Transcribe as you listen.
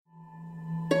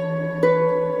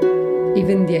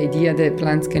Even the idea that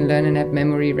plants can learn and have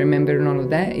memory, remember, and all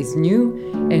of that is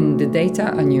new, and the data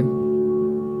are new.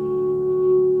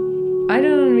 I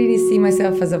don't really see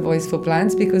myself as a voice for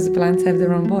plants because plants have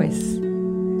their own voice.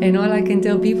 And all I can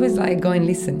tell people is like, go and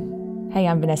listen. Hey,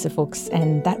 I'm Vanessa Fuchs,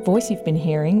 and that voice you've been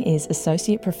hearing is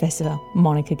Associate Professor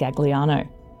Monica Gagliano.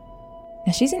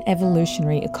 Now, she's an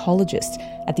evolutionary ecologist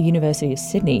at the University of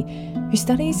Sydney who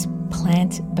studies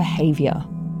plant behaviour.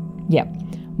 Yep,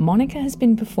 Monica has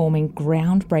been performing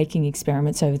groundbreaking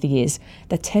experiments over the years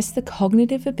that test the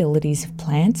cognitive abilities of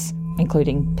plants,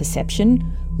 including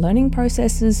perception, learning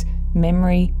processes,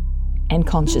 memory, and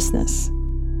consciousness.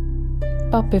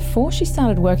 But before she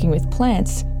started working with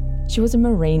plants, she was a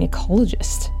marine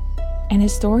ecologist. And her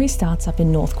story starts up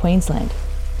in North Queensland,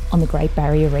 on the Great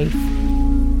Barrier Reef.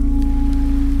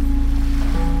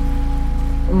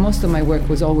 Most of my work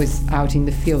was always out in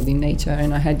the field, in nature,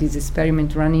 and I had this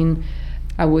experiment running.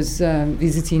 I was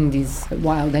visiting these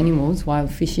wild animals, wild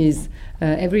fishes,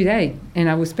 every day. And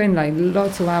I would spend like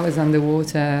lots of hours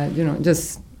underwater,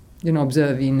 just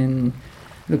observing and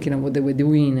looking at what they were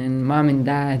doing, and mom and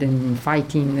dad and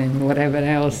fighting and whatever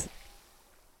else.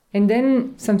 And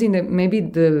then something that maybe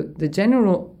the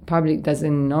general public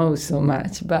doesn't know so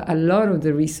much, but a lot of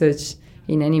the research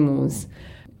in animals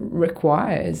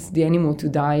requires the animal to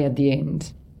die at the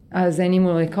end. As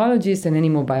animal ecologists and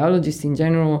animal biologists in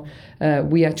general,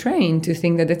 we are trained to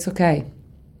think that that's okay.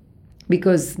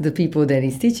 Because the people that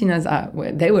is teaching us,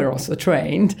 they were also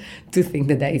trained to think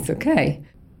that is okay.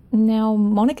 Now,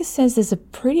 Monica says there's a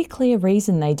pretty clear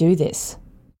reason they do this.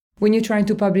 When you're trying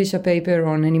to publish a paper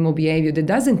on animal behavior that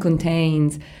doesn't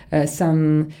contain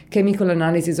some chemical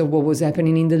analysis of what was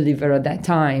happening in the liver at that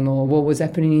time, or what was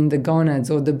happening in the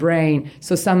gonads or the brain,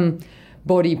 so some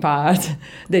body part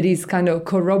that is kind of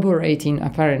corroborating,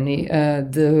 apparently,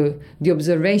 the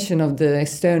observation of the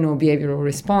external behavioral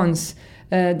response,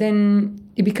 then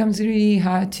it becomes really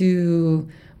hard to,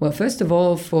 well, first of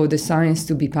all, for the science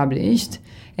to be published,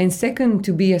 and second,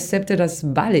 to be accepted as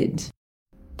valid.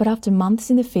 But after months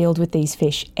in the field with these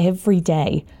fish every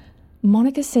day,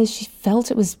 Monica says she felt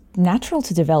it was natural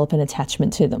to develop an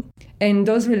attachment to them. And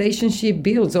those relationships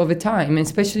builds over time,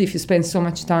 especially if you spend so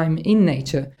much time in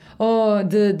nature. Or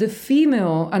the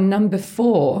female at number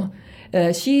 4,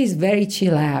 she is very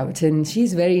chill out and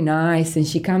she's very nice and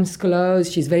she comes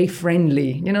close, she's very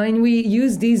friendly, and we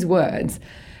use these words.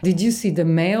 Did you see the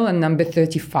male at number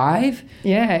 35?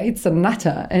 Yeah, it's a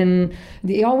nutter. And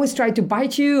they always try to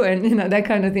bite you and that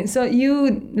kind of thing. So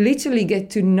you literally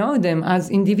get to know them as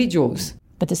individuals.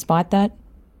 But despite that,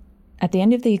 at the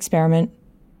end of the experiment,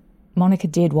 Monica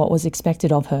did what was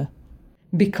expected of her.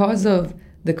 Because of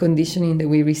the conditioning that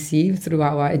we receive through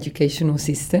our educational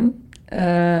system,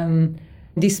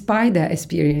 despite that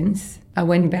experience, I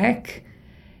went back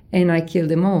and I killed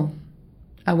them all.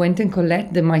 I went and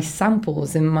collected my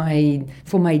samples and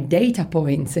for my data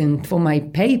points and for my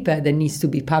paper that needs to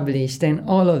be published and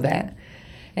all of that.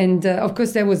 And of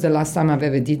course, that was the last time I've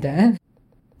ever did that.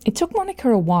 It took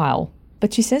Monica a while,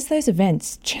 but she says those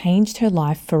events changed her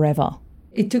life forever.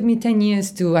 It took me 10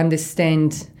 years to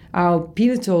understand how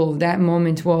pivotal that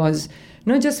moment was,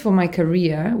 not just for my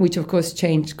career, which of course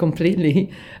changed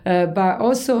completely, but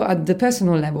also at the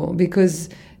personal level, because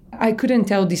I couldn't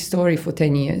tell this story for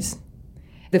 10 years.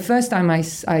 The first time I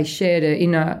shared it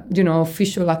in a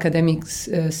official academic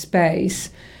space,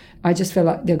 I just felt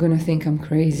like they're going to think I'm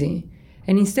crazy.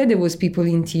 And instead there was people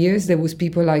in tears, there was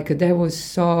people that was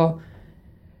so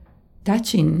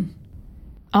touching.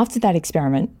 After that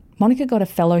experiment, Monica got a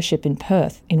fellowship in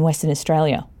Perth in Western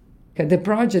Australia. The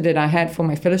project that I had for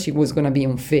my fellowship was going to be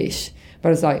on fish. But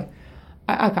I was like,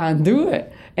 I can't do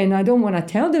it. And I don't want to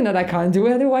tell them that I can't do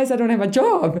it, otherwise I don't have a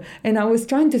job. And I was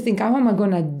trying to think, how am I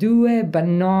going to do it, but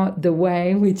not the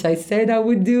way in which I said I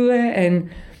would do it.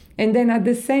 And then at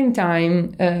the same time,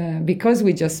 because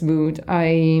we just moved,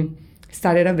 I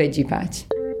started a veggie patch.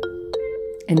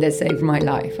 And that saved my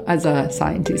life as a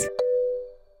scientist.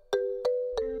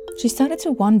 She started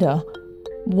to wonder,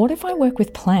 what if I work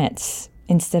with plants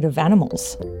instead of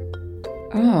animals?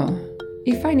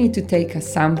 If I need to take a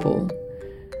sample,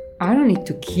 I don't need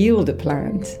to kill the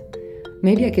plant.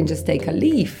 Maybe I can just take a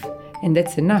leaf and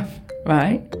that's enough,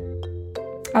 right?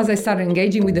 As I started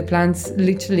engaging with the plants,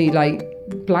 literally like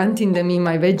planting them in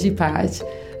my veggie patch,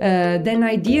 then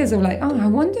ideas of I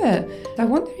wonder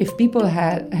if people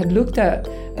had looked at,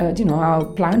 how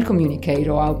plant communicate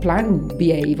or how plant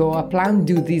behave or how plant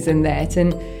do this and that.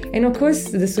 And of course,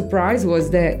 the surprise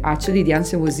was that actually the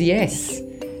answer was yes.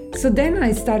 So then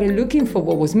I started looking for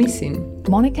what was missing.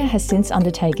 Monica has since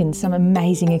undertaken some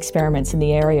amazing experiments in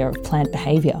the area of plant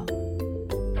behaviour.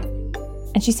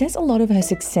 And she says a lot of her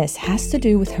success has to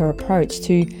do with her approach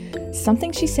to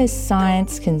something she says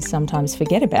science can sometimes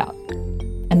forget about: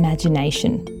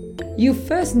 imagination. You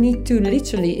first need to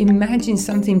literally imagine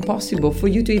something possible for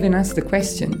you to even ask the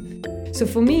question. So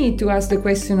for me to ask the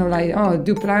question of like, oh,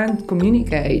 do plants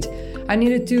communicate? I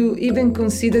needed to even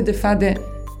consider the fact that,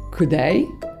 could they?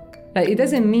 Like, it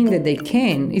doesn't mean that they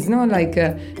can. It's not like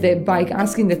that by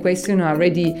asking the question I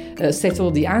already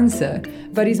settled the answer.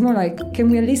 But it's more like, can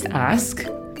we at least ask?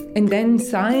 And then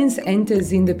science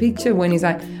enters in the picture when it's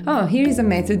like, oh, here is a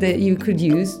method that you could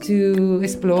use to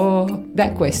explore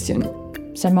that question.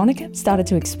 So Monica started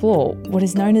to explore what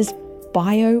is known as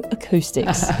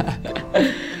bioacoustics.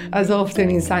 As often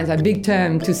in science, a big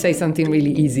term to say something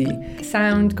really easy.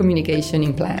 Sound communication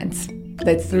in plants.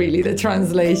 That's really the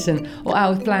translation, or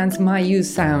how plants might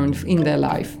use sound in their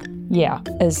life. Yeah,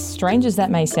 as strange as that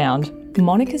may sound,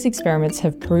 Monica's experiments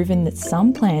have proven that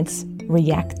some plants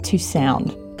react to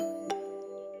sound.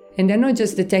 And they're not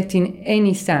just detecting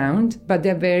any sound, but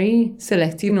they're very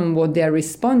selective on what they're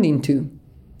responding to.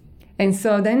 And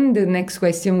so then the next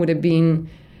question would have been,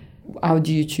 how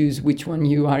do you choose which one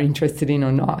you are interested in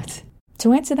or not?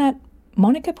 To answer that,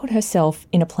 Monica put herself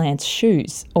in a plant's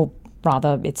shoes, or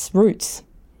rather its roots.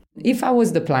 If I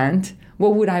was the plant,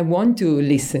 what would I want to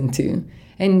listen to?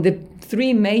 And the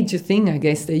three major things, I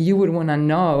guess, that you would want to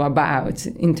know about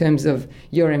in terms of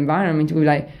your environment would be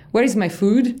like, where is my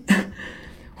food?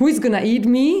 Who is going to eat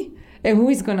me? And who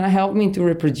is going to help me to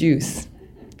reproduce,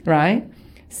 right?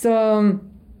 So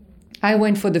I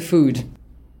went for the food.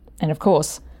 And of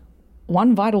course,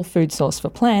 one vital food source for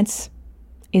plants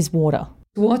is water.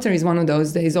 Water is one of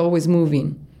those that is always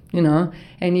moving, you know,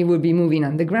 and it will be moving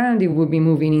underground, it will be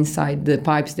moving inside the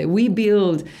pipes that we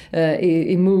build,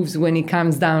 it moves when it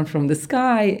comes down from the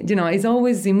sky, you know, it's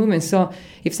always in movement. So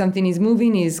if something is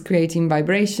moving, it's creating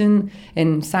vibration,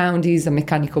 and sound is a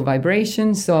mechanical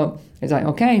vibration. So it's like,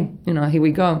 okay, you know, here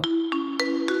we go.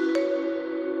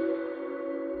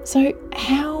 So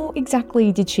how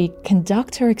exactly did she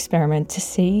conduct her experiment to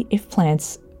see if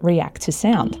plants react to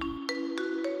sound?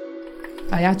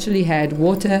 I actually had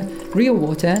water, real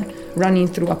water, running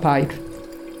through a pipe.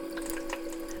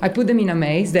 I put them in a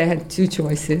maze. They had two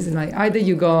choices. Like, either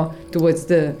you go towards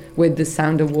where the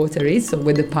sound of water is, so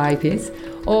where the pipe is,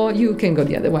 or you can go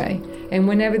the other way. And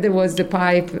whenever there was the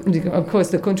pipe, of course,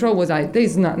 the control was like,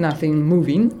 there's nothing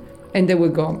moving, and they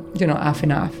would go, you know, half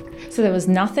and half. So there was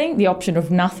nothing, the option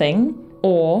of nothing,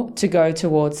 or to go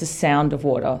towards the sound of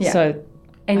water. Yeah. So,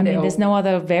 there's no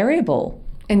other variable.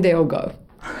 And they all go.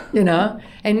 You know,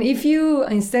 and if you,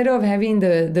 instead of having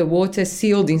the water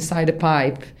sealed inside a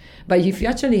pipe, but if you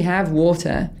actually have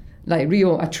water, like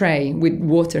a tray with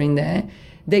water in there,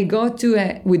 they go to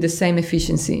it with the same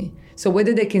efficiency. So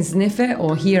whether they can sniff it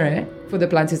or hear it, for the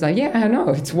plants, it's like, yeah, I know,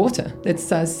 it's water.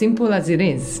 It's as simple as it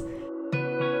is.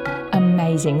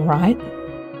 Amazing, right?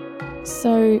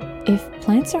 So if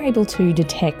plants are able to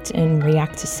detect and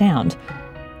react to sound,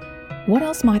 what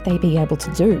else might they be able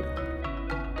to do?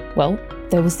 Well,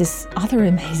 there was this other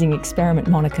amazing experiment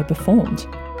Monica performed.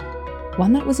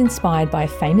 One that was inspired by a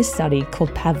famous study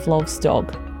called Pavlov's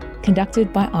dog,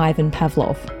 conducted by Ivan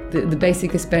Pavlov. The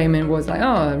basic experiment was like,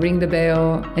 oh, ring the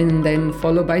bell and then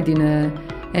followed by dinner.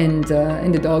 And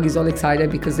the dog is all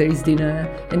excited because there is dinner.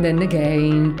 And then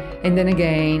again, and then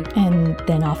again. And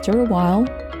then after a while,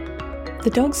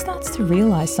 the dog starts to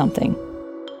realise something.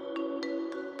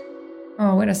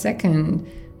 Oh, wait a second.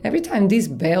 Every time this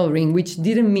bell rings, which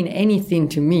didn't mean anything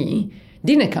to me,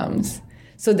 dinner comes.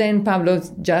 So then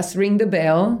Pavlov just ring the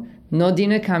bell, no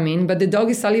dinner coming, but the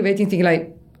dog is salivating, thinking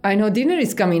like, I know dinner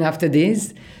is coming after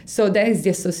this. So that is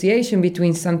the association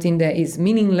between something that is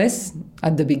meaningless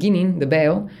at the beginning, the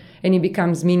bell, and it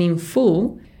becomes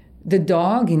meaningful. The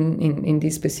dog, in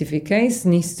this specific case,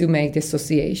 needs to make the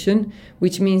association,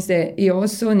 which means that he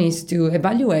also needs to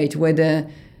evaluate whether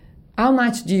how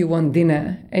much do you want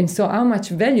dinner? And so how much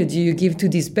value do you give to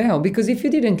this bell? Because if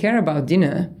you didn't care about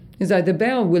dinner, it's like the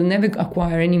bell will never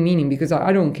acquire any meaning because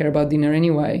I don't care about dinner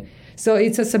anyway. So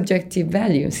it's a subjective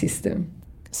value system.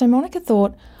 So Monica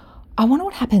thought, I wonder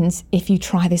what happens if you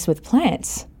try this with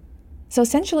plants. So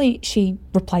essentially she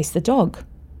replaced the dog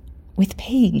with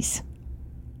peas.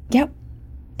 Yep,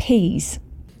 peas.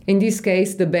 In this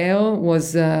case, the bell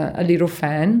was a little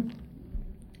fan,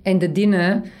 and the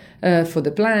dinner for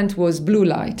the plant was blue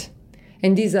light.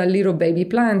 And these are little baby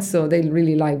plants, so they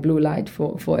really like blue light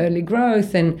for early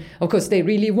growth. And of course, they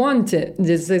really want it,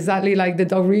 just exactly like the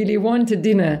dog really wanted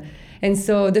dinner. And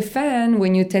so the fan,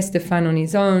 when you test the fan on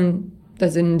its own,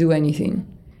 doesn't do anything.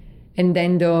 And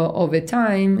then though, over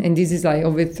time, and this is like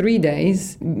over 3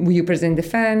 days, you present the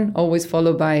fan, always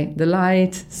followed by the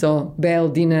light. So bell,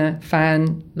 dinner,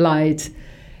 fan, light.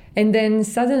 And then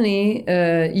suddenly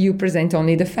you present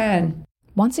only the fan.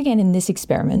 Once again in this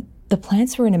experiment, the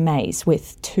plants were in a maze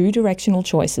with 2 directional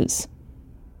choices.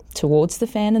 Towards the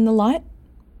fan and the light,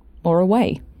 or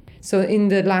away. So in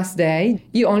the last day,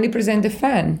 you only present the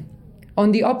fan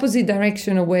on the opposite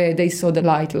direction of where they saw the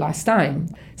light last time.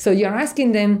 So you're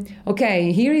asking them,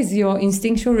 okay, here is your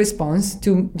instinctual response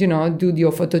to, do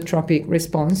your phototropic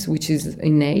response, which is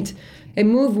innate, and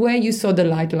move where you saw the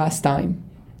light last time.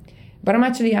 But I'm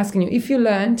actually asking you, if you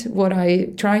learned what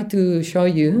I tried to show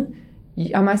you,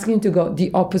 I'm asking you to go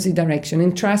the opposite direction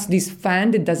and trust this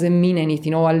fan that doesn't mean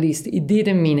anything, or at least it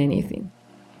didn't mean anything.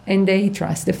 And they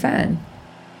trust the fan.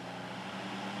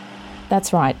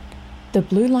 That's right. The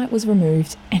blue light was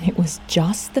removed and it was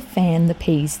just the fan the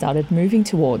peas started moving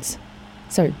towards.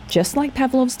 So just like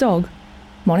Pavlov's dog,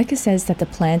 Monica says that the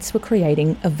plants were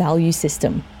creating a value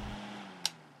system.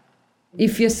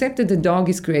 If you accept that the dog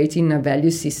is creating a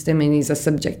value system and is a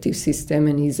subjective system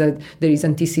and there is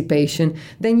anticipation,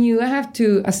 then you have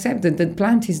to accept that the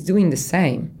plant is doing the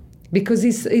same. Because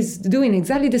it's doing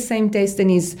exactly the same taste and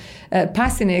is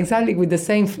passing exactly with the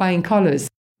same flying colours.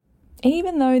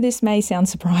 Even though this may sound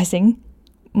surprising,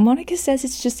 Monica says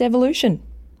it's just evolution,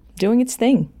 doing its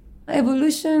thing.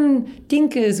 Evolution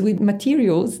tinkers with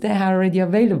materials that are already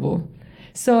available.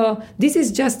 So this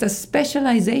is just a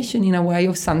specialization in a way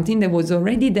of something that was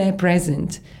already there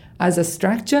present as a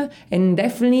structure and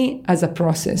definitely as a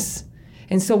process.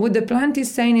 And so what the plant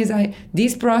is saying is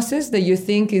this process that you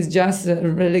think is just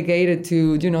relegated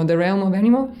to the realm of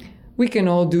animal, we can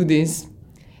all do this.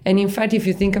 And in fact, if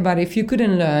you think about it, if you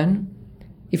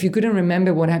couldn't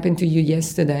remember what happened to you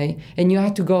yesterday, and you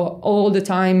had to go all the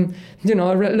time,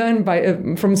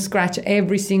 learn from scratch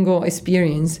every single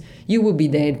experience, you would be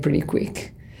dead pretty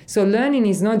quick. So learning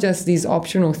is not just this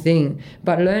optional thing,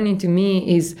 but learning to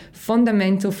me is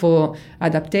fundamental for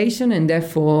adaptation and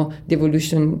therefore the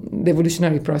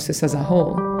evolutionary process as a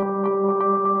whole.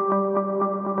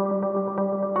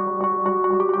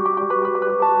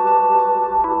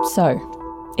 So,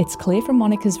 it's clear from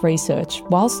Monica's research,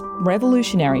 whilst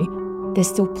revolutionary, there's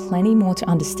still plenty more to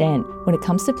understand when it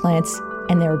comes to plants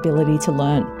and their ability to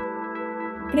learn.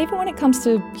 But even when it comes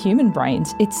to human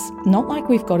brains, it's not like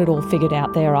we've got it all figured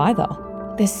out there either.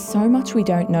 There's so much we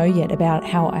don't know yet about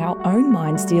how our own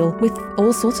minds deal with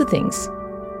all sorts of things,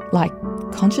 like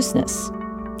consciousness,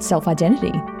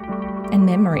 self-identity, and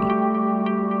memory.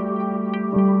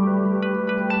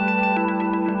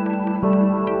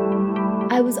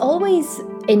 I was always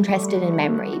interested in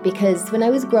memory because when I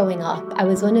was growing up, I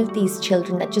was one of these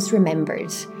children that just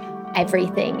remembered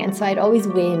everything. And so I'd always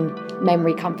win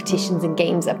memory competitions and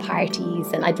games at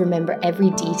parties, and I'd remember every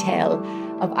detail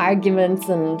of arguments,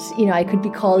 and, I could be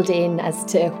called in as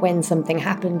to when something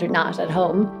happened or not at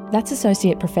home. That's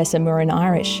Associate Professor Muireann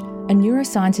Irish, a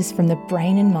neuroscientist from the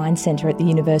Brain and Mind Centre at the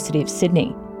University of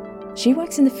Sydney. She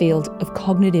works in the field of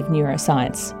cognitive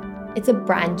neuroscience. It's a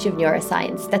branch of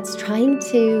neuroscience that's trying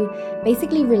to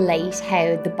basically relate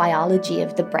how the biology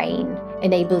of the brain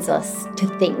enables us to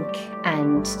think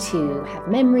and to have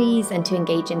memories and to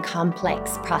engage in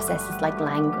complex processes like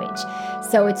language.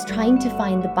 So it's trying to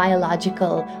find the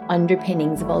biological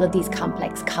underpinnings of all of these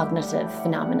complex cognitive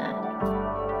phenomena.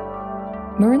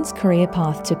 Muireann's career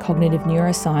path to cognitive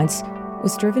neuroscience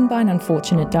was driven by an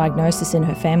unfortunate diagnosis in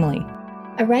her family.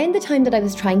 Around the time that I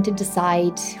was trying to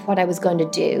decide what I was going to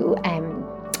do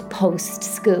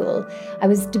post-school, I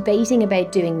was debating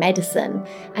about doing medicine.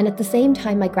 And at the same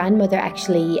time, my grandmother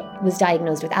actually was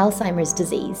diagnosed with Alzheimer's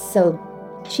disease. So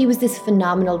she was this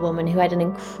phenomenal woman who had an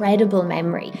incredible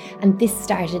memory. And this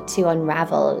started to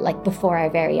unravel before our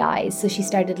very eyes. So she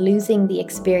started losing the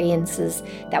experiences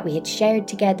that we had shared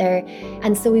together.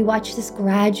 And so we watched this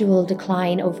gradual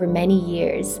decline over many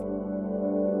years.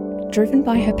 Driven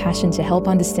by her passion to help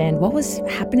understand what was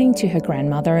happening to her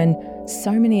grandmother and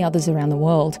so many others around the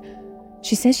world,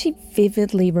 she says she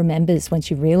vividly remembers when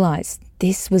she realised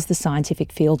this was the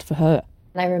scientific field for her.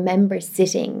 I remember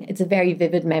sitting, it's a very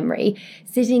vivid memory,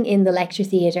 sitting in the lecture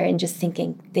theatre and just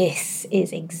thinking, this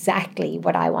is exactly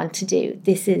what I want to do.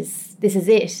 This is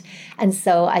it. And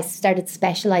so I started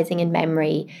specialising in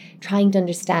memory, trying to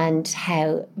understand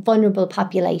how vulnerable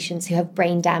populations who have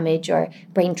brain damage or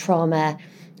brain trauma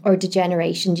or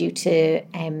degeneration due to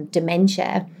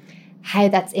dementia, how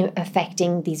that's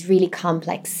affecting these really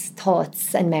complex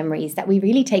thoughts and memories that we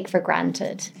really take for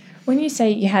granted. When you say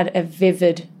you had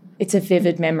it's a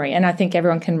vivid memory, and I think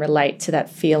everyone can relate to that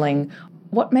feeling.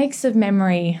 what makes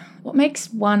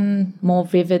one more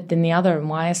vivid than the other, and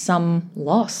why are some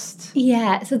lost?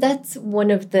 Yeah, so that's one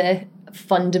of the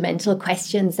fundamental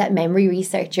questions that memory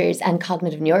researchers and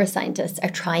cognitive neuroscientists are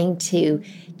trying to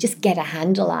just get a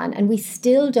handle on. And we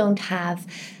still don't have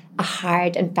a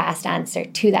hard and fast answer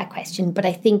to that question. But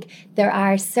I think there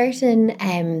are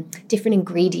certain different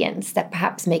ingredients that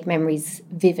perhaps make memories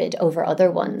vivid over other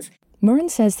ones. Muireann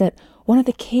says that one of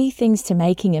the key things to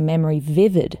making a memory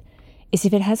vivid is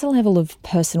if it has a level of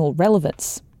personal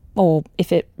relevance, or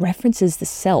if it references the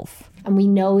self. And we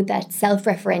know that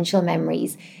self-referential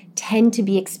memories tend to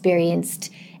be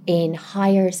experienced in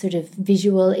higher sort of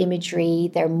visual imagery.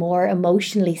 They're more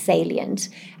emotionally salient.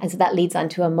 And so that leads on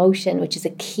to emotion, which is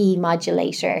a key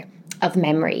modulator of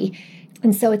memory.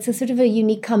 And so it's a sort of a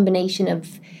unique combination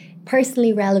of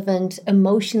personally relevant,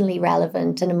 emotionally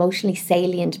relevant, and emotionally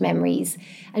salient memories,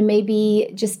 and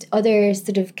maybe just other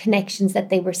sort of connections that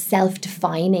they were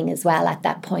self-defining as well at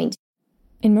that point.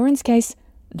 In Muireann's case,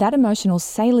 that emotional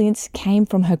salience came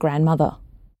from her grandmother.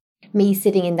 Me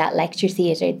sitting in that lecture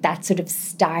theatre, that sort of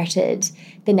started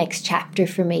the next chapter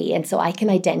for me. And so I can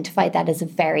identify that as a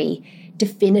very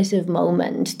definitive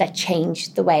moment that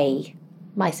changed the way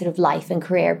my sort of life and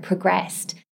career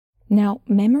progressed. Now,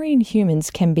 memory in humans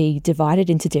can be divided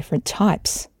into different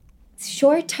types.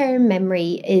 Short-term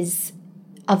memory is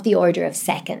of the order of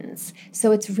seconds.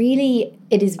 So it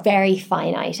is very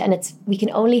finite, and we can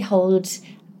only hold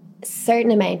a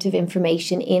certain amount of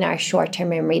information in our short-term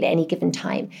memory at any given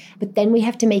time. But then we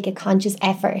have to make a conscious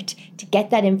effort to get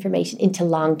that information into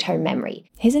long-term memory.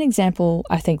 Here's an example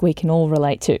I think we can all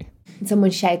relate to.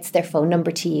 Someone shouts their phone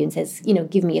number to you and says,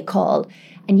 give me a call.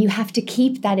 And you have to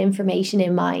keep that information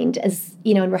in mind as,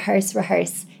 and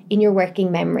rehearse in your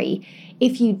working memory.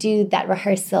 If you do that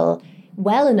rehearsal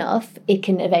well enough, it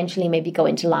can eventually maybe go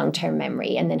into long-term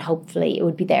memory, and then hopefully it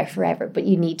would be there forever. But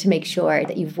you need to make sure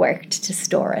that you've worked to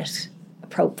store it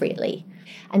appropriately.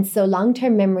 And so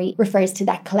long-term memory refers to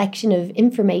that collection of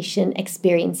information,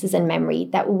 experiences, and memory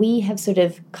that we have sort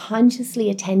of consciously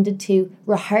attended to,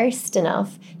 rehearsed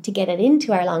enough to get it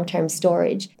into our long-term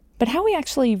storage. But how we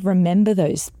actually remember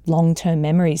those long-term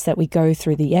memories that we go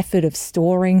through the effort of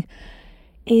storing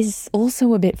is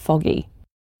also a bit foggy.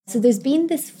 So there's been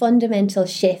this fundamental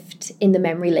shift in the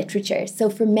memory literature. So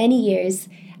for many years,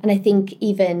 and I think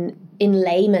even in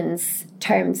layman's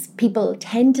terms, people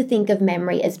tend to think of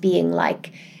memory as being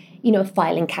like, a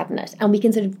filing cabinet. And we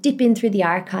can sort of dip in through the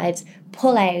archives,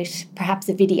 pull out perhaps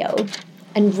a video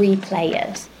and replay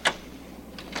it.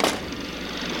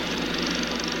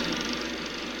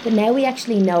 But now we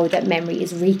actually know that memory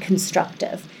is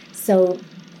reconstructive. So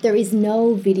there is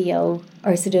no video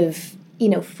or sort of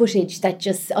footage that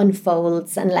just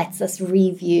unfolds and lets us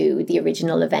review the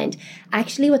original event.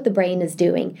 Actually, what the brain is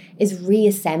doing is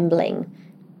reassembling,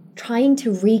 trying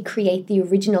to recreate the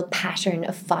original pattern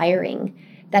of firing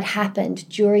that happened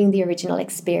during the original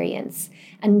experience,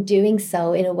 and doing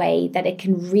so in a way that it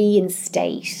can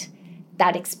reinstate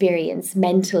that experience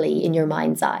mentally in your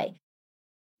mind's eye.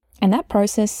 And that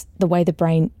process, the way the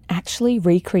brain actually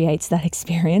recreates that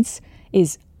experience,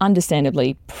 is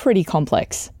understandably pretty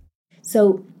complex.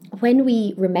 So when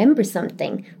we remember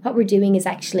something, what we're doing is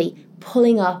actually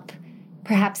pulling up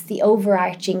perhaps the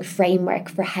overarching framework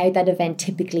for how that event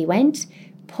typically went,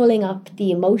 pulling up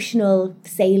the emotional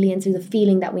salience or the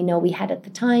feeling that we know we had at the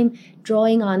time,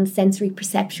 drawing on sensory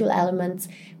perceptual elements,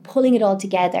 pulling it all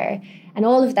together. And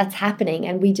all of that's happening,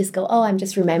 and we just go, I'm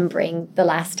just remembering the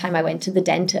last time I went to the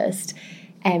dentist.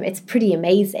 It's pretty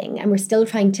amazing. And we're still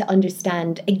trying to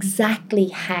understand exactly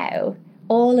how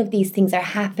all of these things are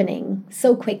happening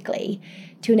so quickly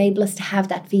to enable us to have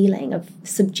that feeling of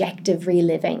subjective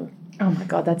reliving. Oh my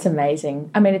God, that's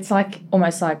amazing. I mean, it's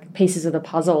almost like pieces of the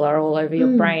puzzle are all over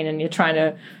your brain, and you're trying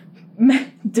to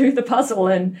do the puzzle,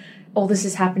 and all this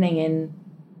is happening in,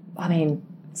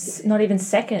 not even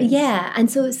seconds. Yeah, and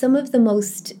so some of the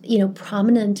most,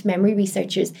 prominent memory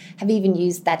researchers have even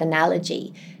used that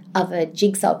analogy of a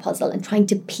jigsaw puzzle and trying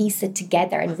to piece it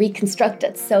together and reconstruct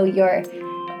it. So you're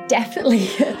definitely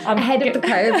ahead of the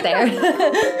curve there.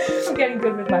 I'm getting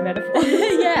good with my metaphors.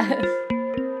 Yeah.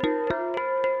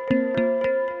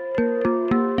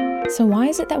 So why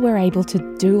is it that we're able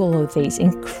to do all of these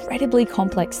incredibly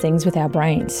complex things with our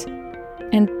brains?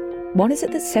 And what is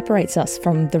it that separates us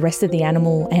from the rest of the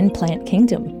animal and plant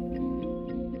kingdom?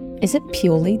 Is it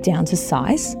purely down to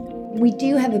size? We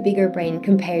do have a bigger brain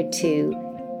compared to,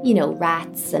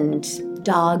 rats and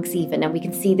dogs even, and we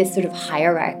can see this sort of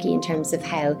hierarchy in terms of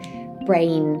how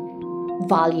brain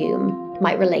volume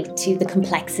might relate to the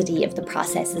complexity of the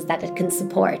processes that it can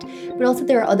support. But also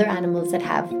there are other animals that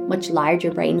have much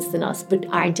larger brains than us but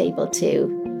aren't able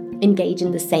to engage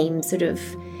in the same sort of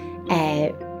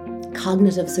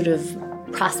cognitive sort of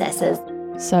processes.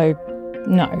 So,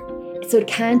 no. So it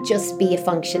can't just be a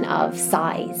function of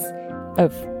size.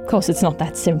 Of course, it's not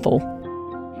that simple.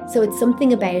 So it's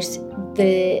something about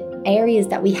the areas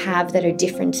that we have that are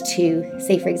different to,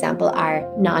 say, for example, our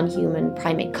non-human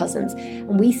primate cousins.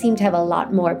 And we seem to have a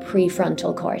lot more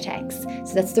prefrontal cortex.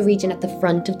 So that's the region at the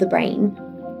front of the brain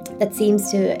that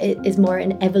is more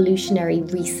an evolutionary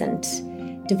recent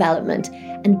development.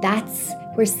 And that's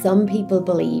where some people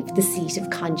believe the seat of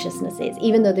consciousness is,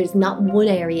 even though there's not one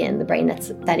area in the brain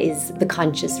that is the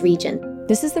conscious region.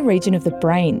 This is the region of the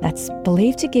brain that's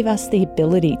believed to give us the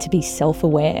ability to be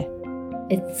self-aware.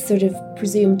 It's sort of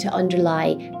presumed to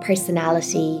underlie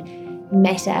personality,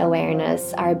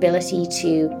 meta-awareness, our ability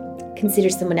to consider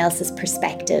someone else's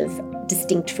perspective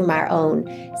distinct from our own.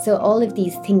 So all of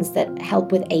these things that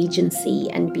help with agency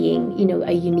and being,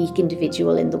 a unique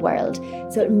individual in the world.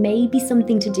 So it may be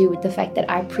something to do with the fact that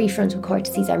our prefrontal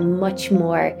cortices are much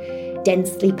more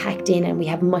densely packed in and we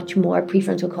have much more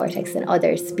prefrontal cortex than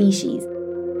other species.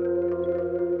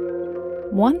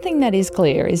 One thing that is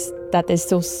clear is that there's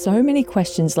still so many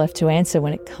questions left to answer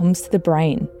when it comes to the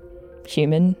brain,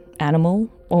 human, animal,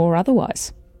 or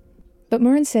otherwise. But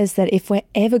Muireann says that if we're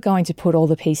ever going to put all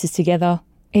the pieces together,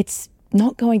 it's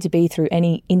not going to be through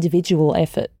any individual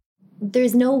effort.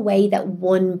 There's no way that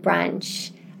one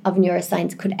branch of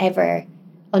neuroscience could ever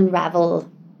unravel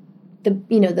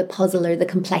the puzzle or the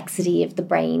complexity of the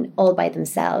brain all by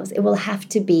themselves. It will have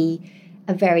to be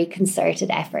a very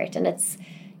concerted effort, and it's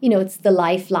the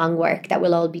lifelong work that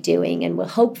we'll all be doing, and will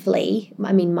hopefully,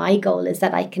 my goal is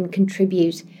that I can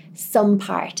contribute some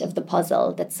part of the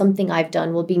puzzle, that something I've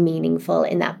done will be meaningful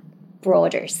in that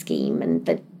broader scheme, and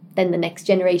that then the next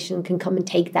generation can come and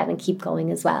take that and keep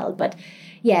going as well. But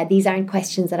yeah, these aren't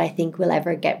questions that I think will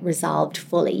ever get resolved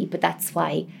fully, but that's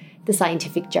why the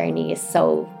scientific journey is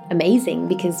so amazing,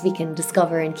 because we can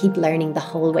discover and keep learning the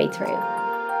whole way through.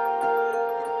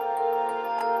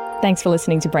 Thanks for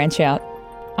listening to Branch Out.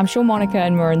 I'm sure Monica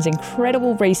and Muireann's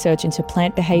incredible research into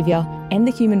plant behaviour and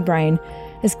the human brain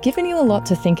has given you a lot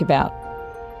to think about.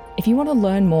 If you want to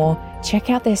learn more, check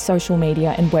out their social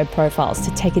media and web profiles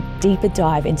to take a deeper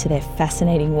dive into their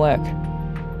fascinating work.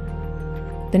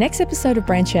 The next episode of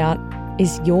Branch Out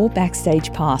is your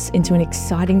backstage pass into an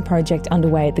exciting project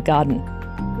underway at the Garden.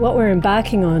 What we're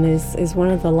embarking on is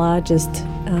one of the largest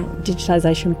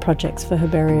digitisation projects for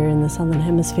herbaria in the Southern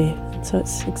Hemisphere. So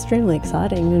it's extremely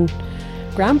exciting and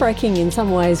groundbreaking in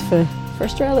some ways for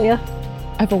Australia.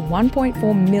 Over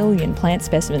 1.4 million plant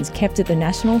specimens kept at the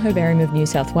National Herbarium of New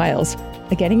South Wales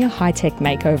are getting a high-tech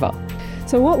makeover.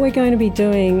 So what we're going to be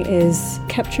doing is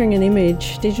capturing an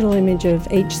image, digital image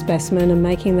of each specimen and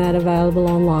making that available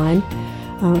online,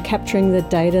 capturing the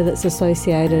data that's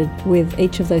associated with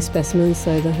each of those specimens,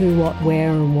 so the who, what, where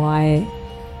and why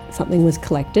something was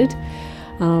collected,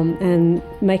 and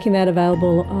making that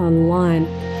available online.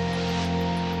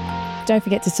 Don't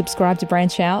forget to subscribe to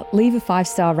Branch Out, leave a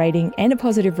 5-star rating and a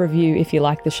positive review if you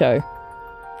like the show.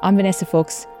 I'm Vanessa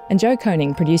Fuchs, and Joe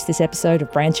Koning produced this episode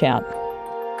of Branch Out.